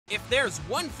If there's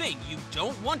one thing you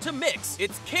don't want to mix,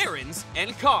 it's Karens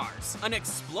and cars. An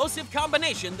explosive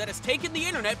combination that has taken the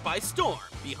internet by storm.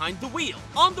 Behind the wheel,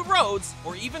 on the roads,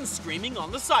 or even screaming on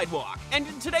the sidewalk. And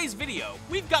in today's video,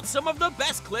 we've got some of the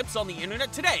best clips on the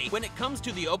internet today when it comes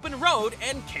to the open road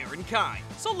and Karen kind.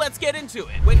 So let's get into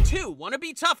it. When two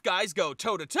wannabe tough guys go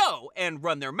toe-to-toe and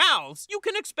run their mouths, you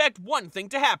can expect one thing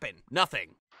to happen.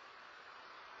 Nothing.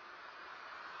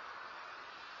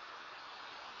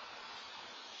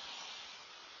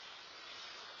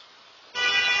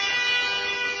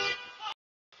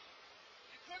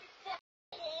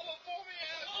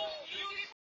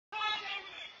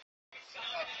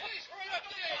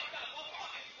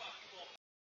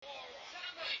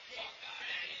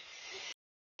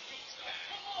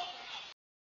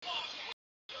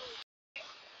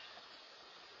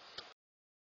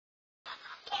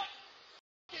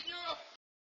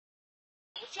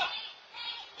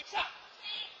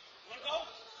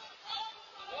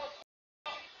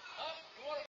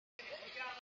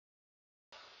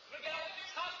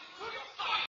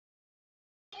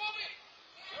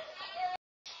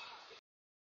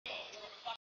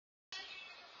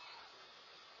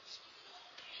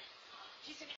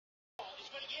 He's an asshole, is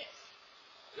what he is.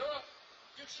 You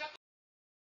shut up.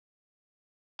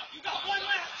 You got one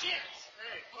last chance.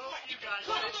 Hey, both you guys.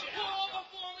 Cut the floor over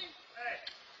for me. Hey.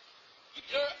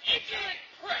 You're ignorant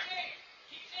prick.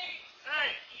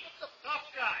 Hey, you're the tough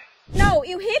guy. No,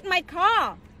 you hit my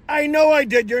car. I know I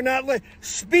did. You're not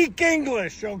speak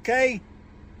English, okay?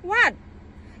 What?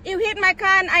 You hit my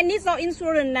car and I need some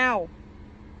insurance now.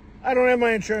 I don't have my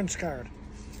insurance card.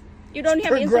 You don't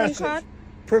have insurance card?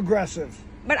 Progressive.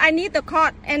 But I need the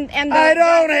card and the I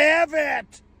don't have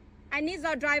it. I need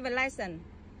the driver license.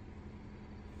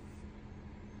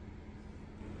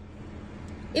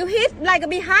 You hit like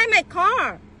behind my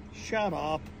car. Shut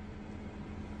up.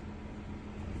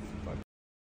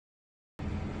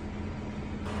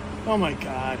 Oh my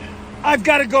God. I've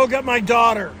got to go get my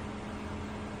daughter.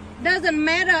 Doesn't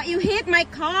matter. You hit my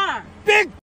car.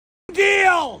 Big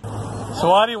deal. So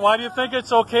why do you think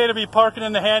it's okay to be parking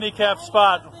in the handicap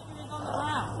spot?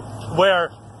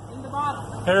 Where? In the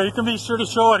bottom. Here, you can be sure to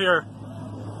show it here.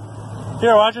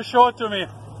 Here, why don't you show it to me?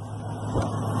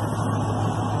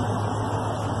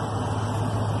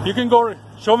 You can go,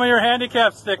 show me your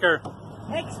handicap sticker.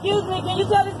 Excuse me, can you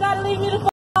tell this guy to leave me the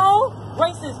phone?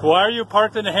 Racist. Why are you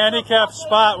parked in a handicap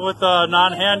spot with a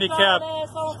non-handicap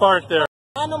spot there?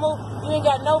 Animal, you ain't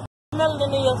got no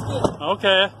melanin in your skin.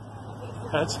 Okay.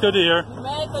 That's good to hear. You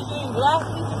mad because you ain't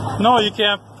glassy? No, you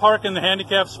can't park in the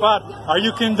handicap spot. Are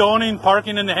you condoning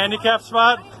parking in the handicap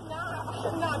spot?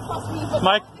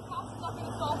 Mike?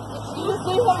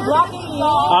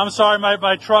 I'm sorry,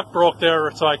 my truck broke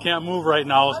there, so I can't move right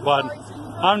now, but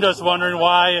I'm just wondering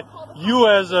why you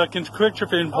as a quick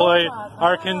trip employee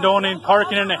are condoning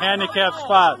parking in a handicap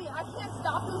spot.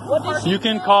 You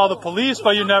can call the police,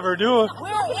 but you never do.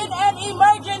 We're in an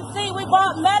emergency. We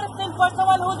bought medicine for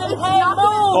someone who's in pain.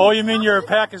 Oh, you mean your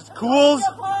pack is Cools?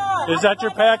 Is that your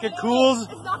pack of Cools?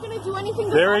 It's not going to do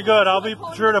anything. Very good. I'll be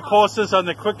sure to post this on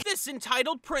the quick. This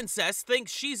entitled princess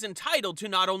thinks she's entitled to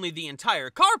not only the entire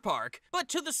car park, but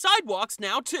to the sidewalks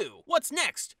now too. What's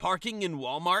next? Parking in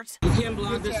Walmart? You can't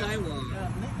block the sidewalk.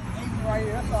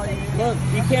 Look,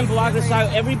 you can't block the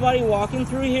sidewalk. Everybody walking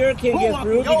through here can't get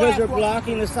through because you're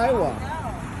blocking the sidewalk.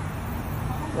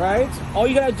 Right? All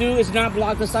you gotta do is not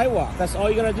block the sidewalk. That's all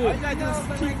you gotta do.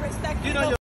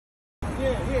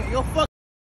 You're fuck.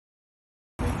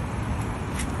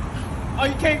 Oh,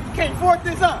 you can't fork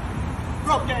this up.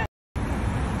 Broke down.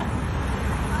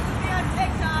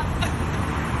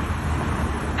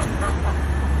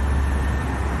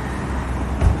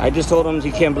 I just told him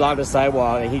he can't block the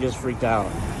sidewalk and he just freaked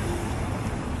out.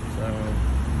 So.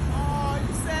 Oh,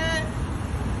 you sad?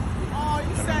 Oh,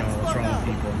 you sad as fuck up.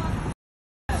 People.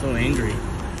 So angry.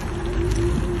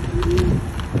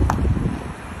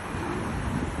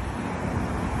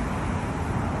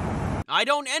 I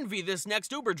don't envy this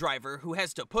next Uber driver who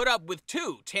has to put up with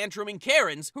two tantruming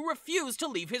Karens who refuse to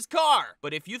leave his car.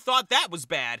 But if you thought that was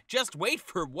bad, just wait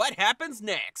for what happens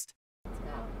next.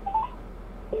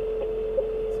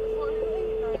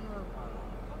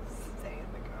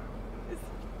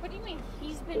 What do you mean?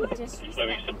 He's been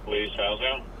disrespectful. Police, how's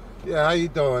that? Yeah, how you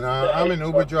doing? I'm an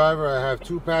Uber driver. I have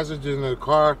two passengers in the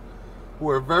car who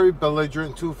are very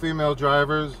belligerent, two female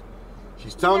drivers.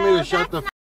 She's telling me to shut the f***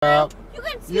 up. You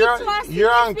can speak to us.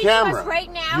 You're on camera right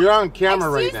now. You're on camera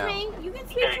right now. Excuse me. You can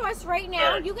speak to us right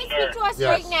now. You can speak to us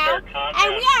Yes. right now.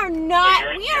 And we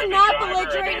are not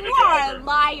belligerent. You are a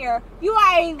liar. You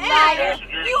are a liar.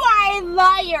 You are a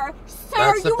liar. Sir,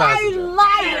 That's the you are a passenger.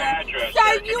 liar.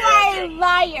 Sir, you are a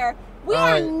liar. We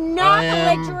are not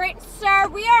belligerent, sir.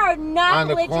 We are not on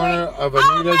the belligerent. corner of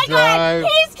Oh Anita my Drive.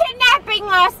 God, he's kidnapping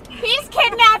us. He's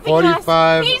kidnapping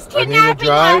 45 us. He's Anita kidnapping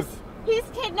Drive. us. He's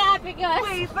kidnapping us.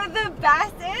 Wait, but the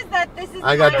best is that this is.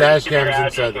 I got dash cams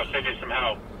inside. I'll send you some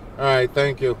help. All right,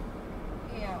 thank you.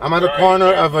 I'm on the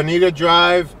corner of Anita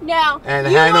Drive No. and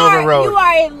you Hanover are, Road. You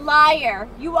are a liar.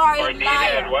 You are a Anita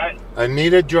liar. and what?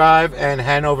 Anita Drive and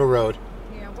Hanover Road.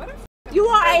 You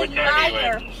are a What time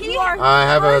liar. do You are. I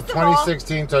have a first of all,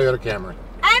 2016 Toyota Camry.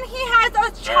 And he has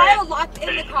a child locked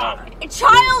in the car. A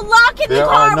child lock in There the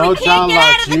car. are no We can't child get locks.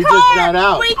 out of the You car. just got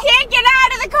out. We can't get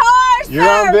out of the car, sir. You're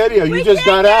on video. You We just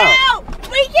can't got get out.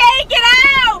 We can't get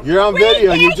out. You're on We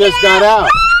video. You can't just get got out.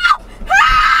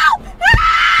 Help!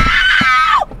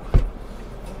 Help! Help!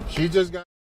 She just got.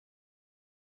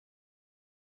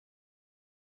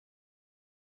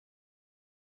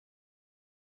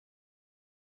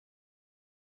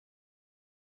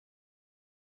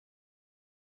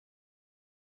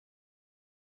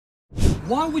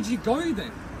 Why would you go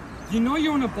then? You know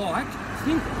you're on a bike,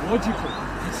 think logical.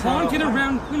 You can't get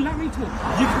around, well, let me talk.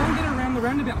 You can't get around the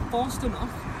roundabout fast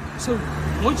enough. So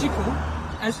logical,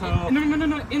 as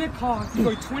no, in a car, you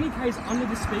go 20 k's under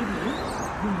the speed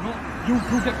limit,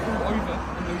 you'll get pulled over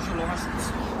and lose your license.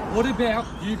 What about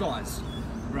you guys?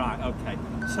 Right, okay.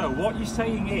 So what you're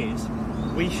saying is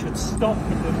we should stop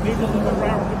in the middle of a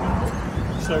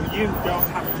roundabout so you don't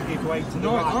have to give way to the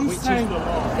No, right, I'm which saying is the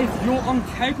law. if you're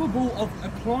incapable of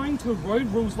applying to road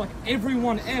rules like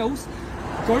everyone else,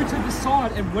 go to the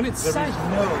side, and when it's safe,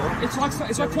 it's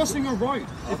like crossing a road.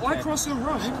 If I cross a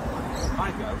road,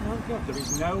 I go. There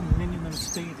is no minimum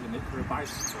speed limit for a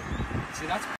bicycle. See,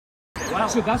 that's well,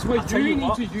 so that's where I'll tell you you need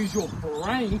what. to use your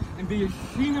brain and be a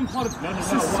human part of No.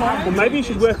 society. Well, maybe you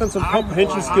should work on some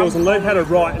comprehension skills and learn how to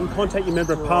write and contact your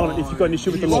member of parliament if you've got an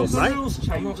issue with the laws, mate.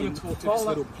 I'm not going to talk to this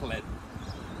little pleb.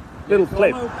 Little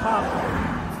pleb.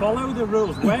 Follow the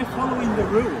rules. We're following the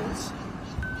rules,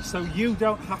 so you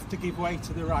don't have to give way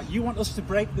to the right. You want us to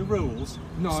break the rules,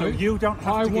 No, so you don't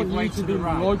have to give way to the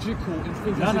right. logical and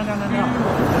think No. as a There's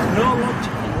human. no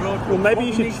logic in road rules. Well, maybe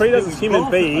you should treat us as human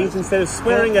beings instead of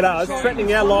swearing at us,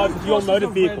 threatening our lives with your motor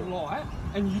vehicle. Red light,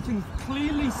 and you can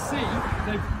clearly see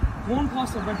they've gone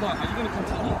past the red light. Are you going to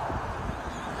continue?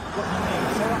 What do you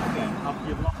mean? Say that again.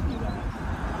 You've lost me there.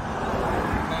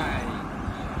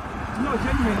 No,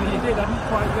 genuinely you did. I didn't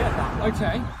quite get that.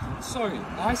 Okay, so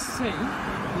I see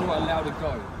you're allowed to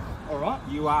go. All right?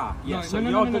 You are. Yes.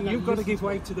 No, You've got to give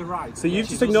way to the right. So you've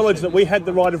just acknowledged that we had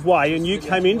the right of way and you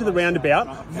came into the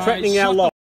roundabout threatening our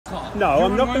lives. No,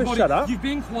 I'm not going to shut up. You've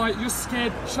been quiet. You're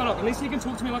scared. Shut up. At least you can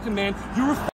talk to me like a man.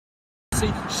 You're a see.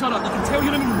 Shut up. You can tell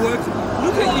you don't even work.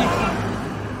 Look at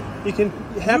you. You can.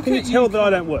 How can you tell that I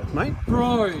don't work, mate?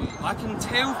 Bro, I can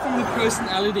tell from your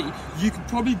personality. You could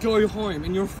probably go home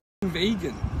and you're a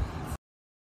vegan.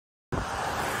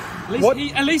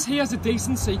 At least he has a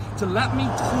decency to let me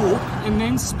talk and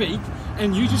then speak,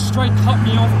 and you just straight cut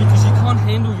me off because you can't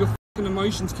handle your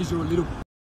emotions because you're a little.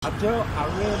 I really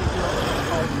don't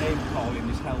think all name calling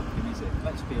is helping, is it?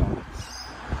 Let's be honest.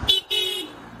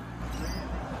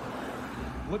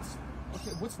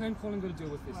 What's name calling got to do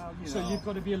with this? Well, you've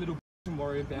got to be a little and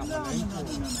worry about my name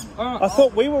calling. I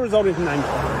thought we were resolving the name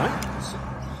calling, mate.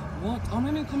 What? I'm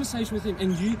having a conversation with him,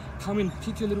 and you come and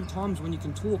pick your little times when you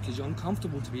can talk because you're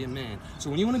uncomfortable to be a man.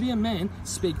 So when you want to be a man,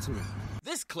 speak to me.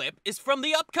 This clip is from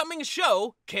the upcoming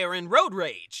show, Karen Road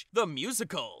Rage, the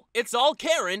musical. It's all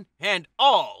Karen and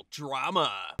all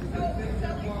drama.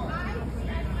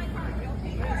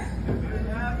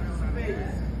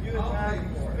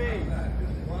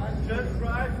 Just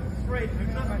drive straight. You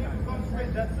just need to go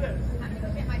straight. That's it. I'm going to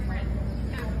go get my friend.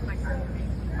 Yeah, my car.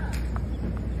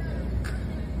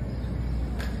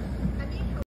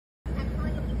 I'm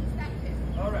calling the police back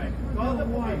too. All right. Call the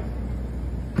police.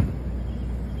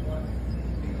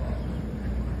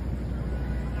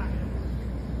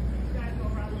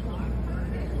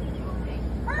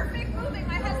 Perfect moving.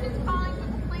 My husband's calling for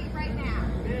complaint right now.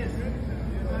 Miss,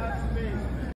 you have space.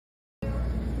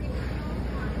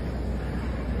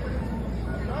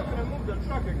 I'm not going to move the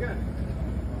truck again.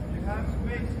 You have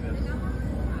space, miss.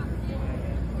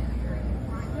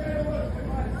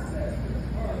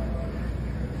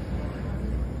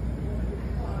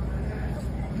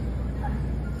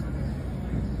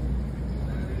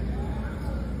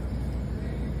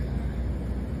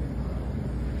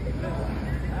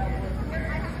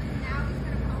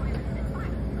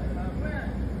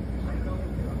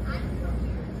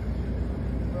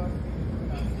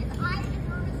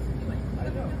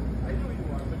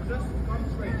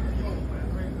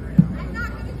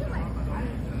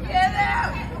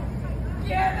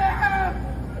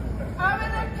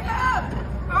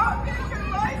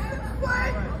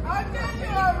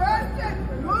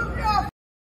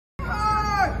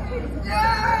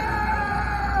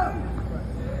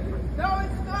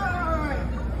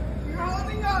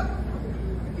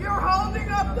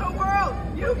 up the world.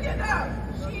 You get up.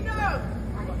 She knows.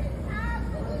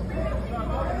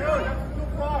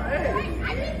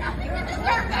 I did nothing to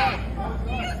deserve this.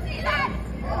 Do you see that?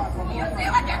 Do you see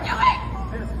what they're doing?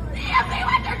 Do you see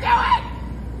what they're doing?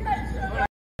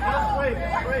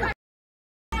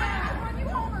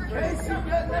 Casey,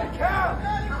 get in the cab.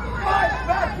 Mike,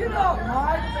 back it up,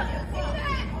 Mike.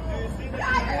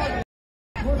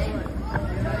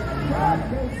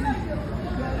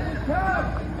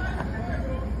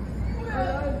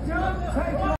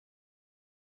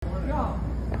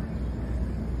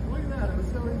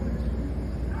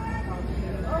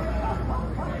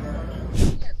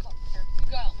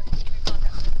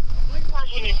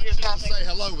 Say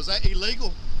hello. Was that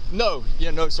illegal? No,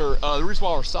 no, sir. The reason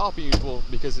why we're stopping you is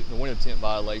because it's a window tint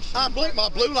violation. I blinked my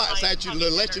blue lights at you to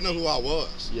let you know who I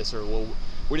was. Yes, sir. Well,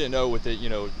 we didn't know with it.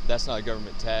 That's not a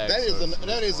government tag.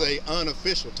 That is a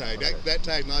unofficial tag. Okay. That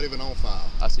tag's not even on file.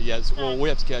 I see. Yes. Well, we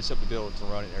have to catch up the bill to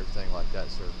run it and everything like that,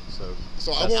 sir.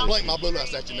 So I won't blink my blue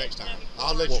lights at you next time.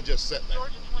 I'll let you just sit there.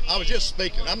 I was just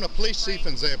speaking. I'm the police chief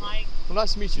in Zebra. Well,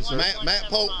 nice to meet you, sir. Matt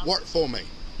Pope worked for me.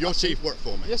 Your chief worked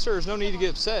for me. Yes, sir. There's no need to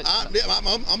get upset.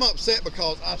 I'm upset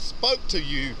because I spoke to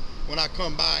you when I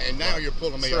come by, and now you're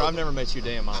pulling me over. Sir, I've never met you a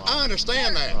day in my life. I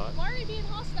understand that. Why are you being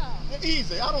hostile?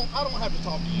 Easy. I don't have to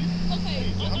talk to you. Okay.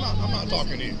 Easy. I'm not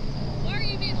talking to you. Why are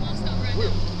you being hostile right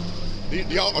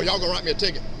now? Are y'all gonna write me a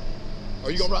ticket?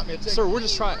 Are you gonna write me a ticket? Sir, we're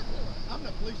just trying. I'm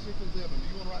the police chief in Zebra. Do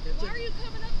you wanna write me a ticket? Why are you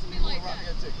coming up to me like that?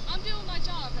 I'm doing my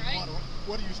job, right?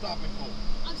 What are you stopping for?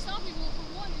 I'm stopping for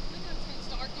one. The window tints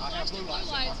dark. I have blue lights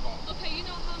in my car. Okay, you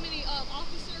know how many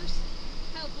officers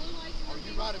have blue lights? Are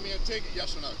you writing me a ticket?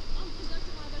 Yes or no? I'm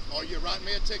conducting my investigation. Are you writing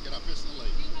me a ticket? I'm fixing to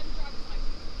leave. Do you have your driver's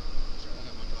license? Sure, I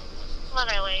have my driver's license.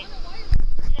 Literally.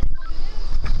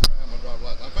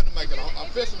 I'm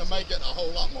fixing to make it a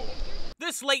whole lot more.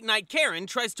 This late-night Karen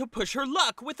tries to push her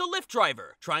luck with a Lyft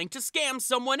driver, trying to scam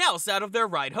someone else out of their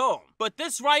ride home. But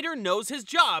this rider knows his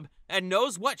job and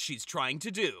knows what she's trying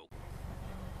to do.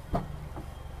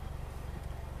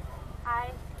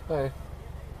 Hi. Hey.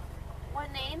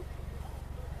 What name?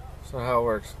 So how it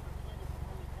works?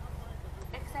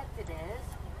 Except it is.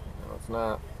 No, it's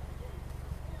not.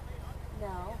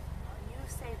 No. You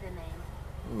say the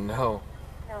name. No.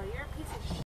 No, you're a piece of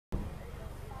shit.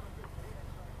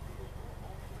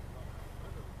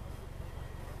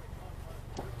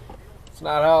 It's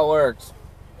not how it works.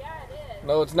 Yeah, it is.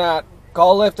 No, it's not.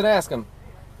 Call Lyft and ask them.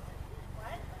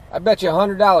 What? I bet you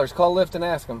 $100. Call Lyft and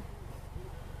ask them.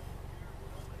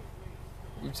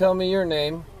 You tell me your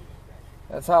name.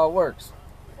 That's how it works.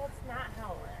 That's not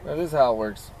how it works. That is how it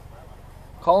works.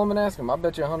 Call them and ask them. I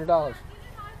bet you $100.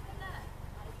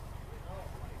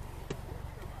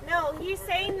 No, he's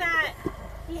saying that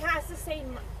he has to say,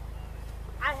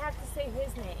 I have to say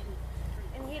his name.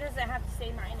 And he doesn't have to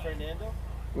say my name. Fernando?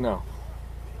 No.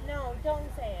 No,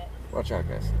 don't say it. Watch out,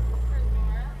 guys.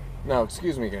 No,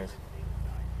 excuse me, guys.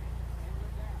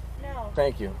 No.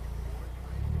 Thank you.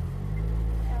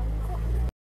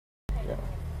 Yeah.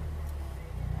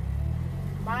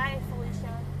 Bye,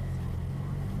 Felicia.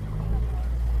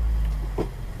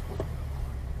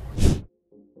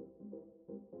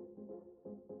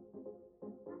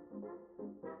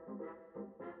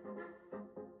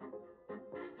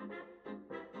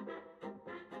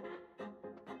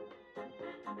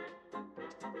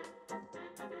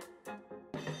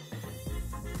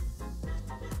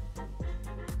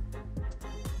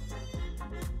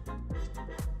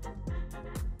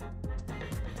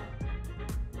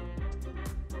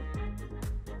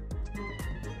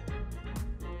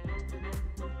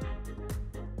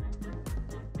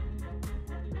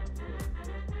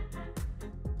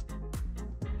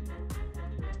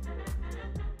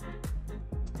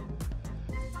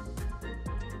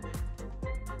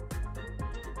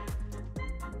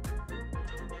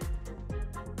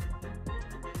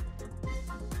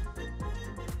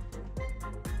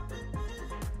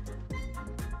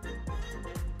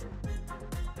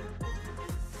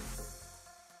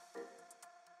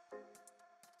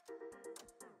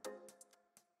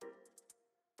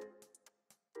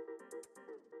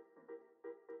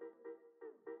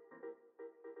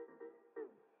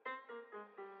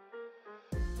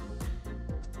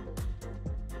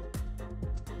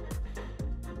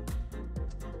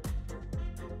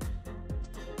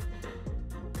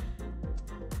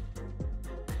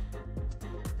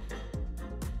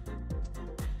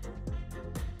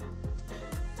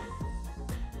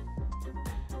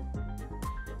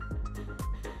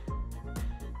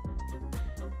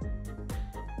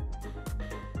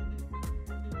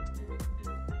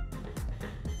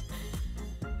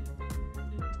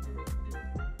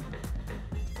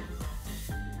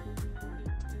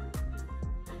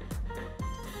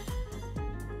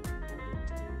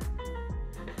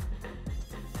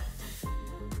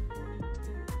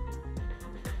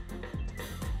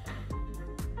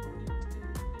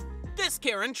 This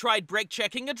Karen tried brake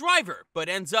checking a driver, but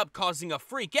ends up causing a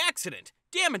freak accident,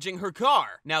 damaging her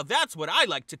car. Now that's what I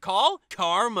like to call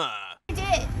karma. I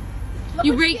did.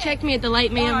 You brake checked me at the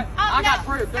light, ma'am. I got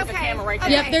proof. There's a camera right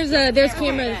there. Yep, there's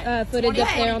camera footage up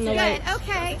there on the light.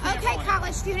 Okay,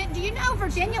 college student. Do you know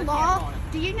Virginia law?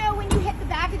 Do you know when you hit the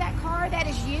back of that car, that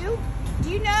is you? Do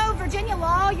you know Virginia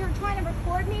law? You're trying to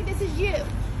record me. This is you.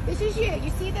 This is you. You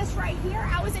see this right here?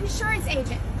 I was an insurance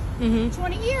agent.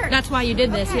 20 years. That's why you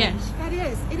did this, yes. That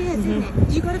is. It is, isn't it?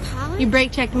 Do you go to college? You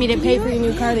brake checked me to pay for your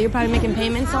new car that you're probably making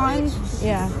payments on.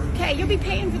 Yeah. Okay, you'll be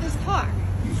paying for this car.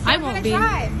 I won't be.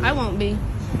 Drive. I won't be. Your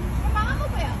mama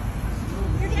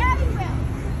will. Your daddy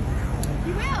will.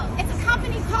 You will. It's a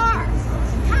company car.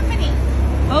 Company.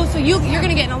 Oh, so you're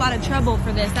gonna get in a lot of trouble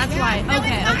for this. That's why. No,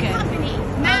 Okay. it's my company.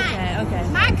 Mine. Okay.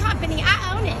 My company.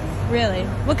 I own it. Really?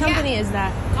 What company is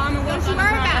that? Don't you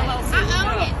worry about it.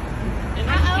 I own it.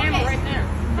 I own it. Right there.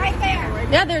 Right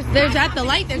there. Yeah, there's at the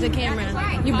light. There's a camera.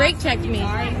 You brake checked me.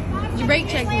 You brake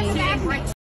checked me.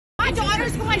 My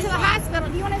daughter's going to the hospital.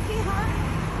 Do you want to see her?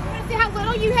 You want to see how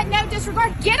little you had no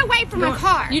disregard? Get away from my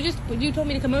car. You told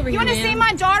me to come over here. You want to see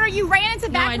my daughter? You ran into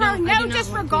the back of her. No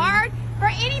disregard for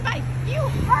anybody. You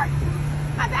hurt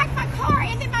my back of my car,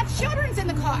 and then my children's in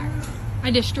the car.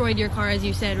 I destroyed your car, as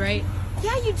you said, right?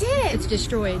 Yeah, you did. It's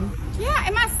destroyed. Yeah,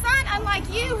 and my son, unlike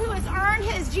you, who has earned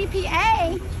his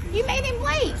GPA, you made him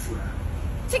late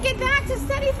to get back to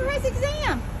study for his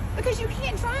exam because you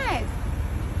can't drive.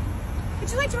 Would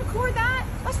you like to record that?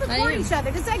 Let's record each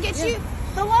other. Does that get you?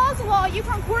 The law's the law. You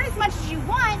can record as much as you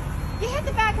want. You hit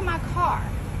the back of my car.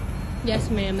 Yes,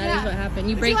 ma'am. That is what happened.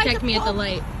 You brake checked me at the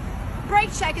light.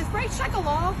 Brake check. Is brake check a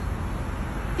law?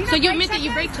 So you admit that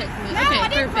you brake checked me? No, okay, I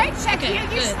didn't brake check you.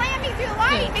 You slammed me through the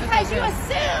light because you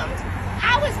assumed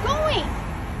I was going.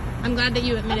 I'm glad that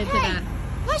you admitted to that.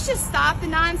 Let's just stop the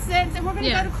nonsense and we're going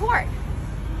to go to court.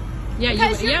 Yeah,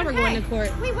 we're going to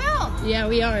court. We will. Yeah,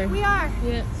 we are. We are.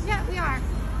 Yeah. Yeah, we are.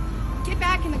 Get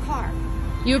back in the car.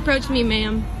 You approached me,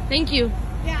 ma'am. Thank you.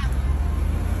 Yeah.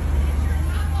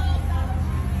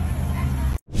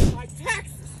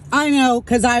 I know,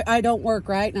 because I don't work,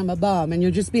 right? And I'm a bum, and you're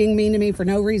just being mean to me for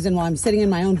no reason while I'm sitting in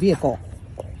my own vehicle.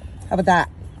 How about that?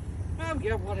 Oh,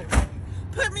 yeah, whatever.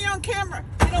 Put me on camera.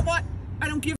 You know what? I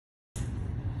don't give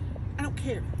I don't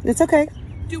care. It's okay.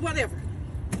 Do whatever.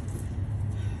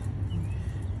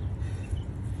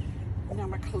 Now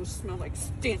my clothes smell like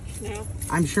stench now.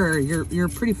 I'm sure you're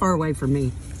pretty far away from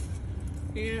me.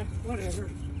 Yeah, whatever.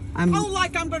 I'm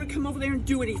going to come over there and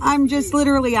do anything. I'm just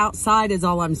literally outside is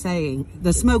all I'm saying.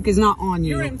 The smoke is not on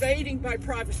you. You're invading my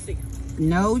privacy.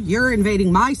 No, you're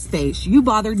invading my space. You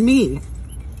bothered me.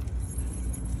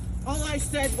 All I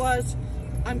said was,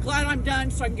 I'm glad I'm done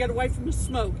so I can get away from the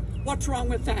smoke. What's wrong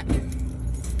with that?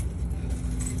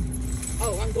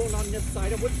 Oh, I'm going on this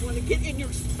side. I wouldn't want to get in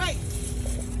your space.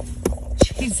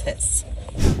 Jesus.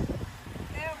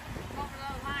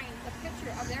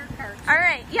 All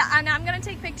right, yeah, and I'm gonna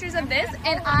take pictures of this,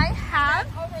 and I have.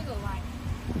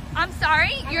 I'm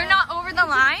sorry, you're not over the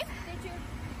line.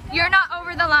 You're not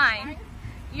over the line.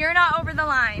 You're not over the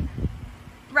line,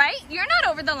 right? You're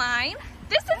not over the line.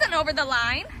 This isn't over the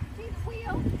line.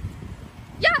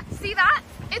 Yeah, see that?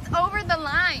 It's over the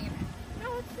line.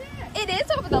 No, it's not. It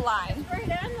is over the line. It's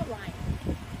right on the line.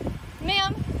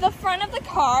 Ma'am, the front of the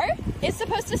car is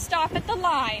supposed to stop at the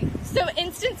line. So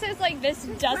instances like this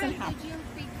doesn't happen. Did you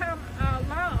become a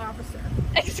law officer?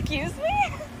 Excuse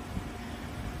me?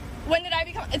 When did I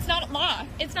become? It's not law.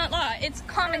 It's not law. It's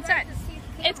common sense.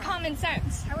 It's common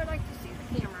sense. I would like to see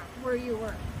the camera where you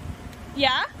were.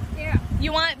 Yeah? Yeah.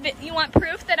 You want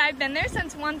proof that I've been there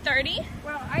since 1:30?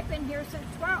 Well, I've been here since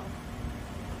 12.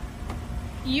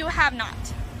 You have not.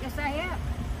 Yes, I have.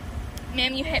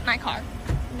 Ma'am, you hit my car.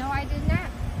 No, I did not.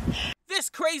 This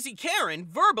crazy Karen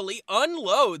verbally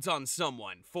unloads on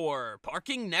someone for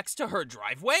parking next to her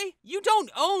driveway? You don't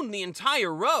own the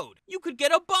entire road. You could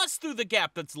get a bus through the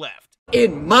gap that's left.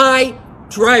 In my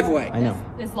driveway. I know.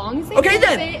 As long as they okay move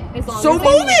then. it, as long so as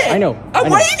move it. I know.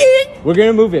 I'm waiting. We're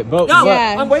gonna move it, but no, but,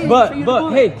 I'm waiting but, for you but to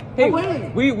move hey, it. hey, I'm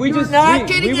waiting. we You're just not we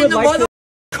getting would in the like mother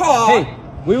to, car. Hey,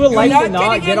 we would like to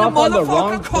not get off on the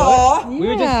wrong car. foot. We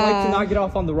would just like to not get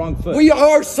off on the wrong foot. We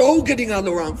are so getting on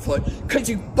the wrong foot because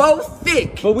you both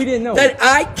think but we didn't know that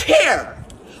I care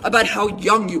about how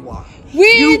young you are.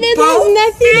 This has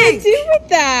nothing to do with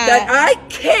that. That I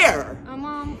care.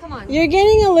 Mom, come on. You're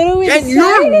getting a little bit and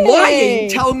you're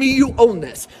lying. Tell me you own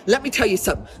this. Let me tell you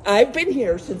something. I've been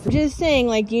here since. I'm just saying,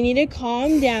 like, you need to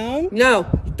calm down. No,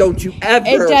 don't you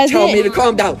ever tell me to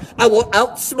calm down. I will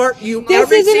outsmart you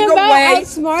every single way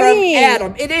from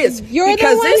Adam. It is. You're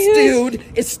because the one this dude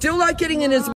is still not getting in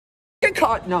his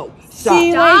car. No, stop.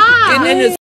 See, like- Getting in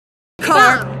his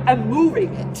car and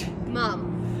moving it.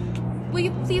 Mom, will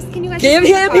you please, can you guys Give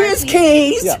just move him the car, his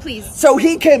please? keys Please. so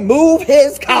he can move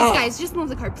his car. Please, guys, just move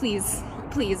the car, please.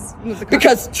 Please, move the car.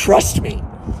 Because trust me,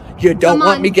 you don't Come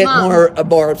want on, me getting Mom.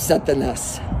 more upset than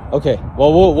this. Okay.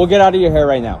 Well, we'll get out of your hair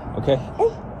right now. Okay.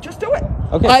 Oh, just do it.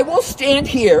 Okay. I will stand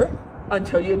here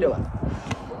until you do it.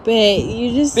 But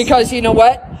you just... Because you know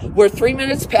what? We're 3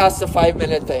 minutes past the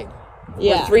 5-minute thing.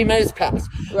 Yeah. We're 3 minutes past.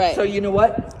 Right. So you know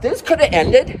what? This could have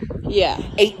ended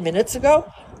 8 minutes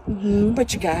ago. Mm-hmm.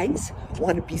 But you guys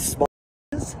want to be smart.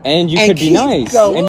 And you and could be keep nice. going. And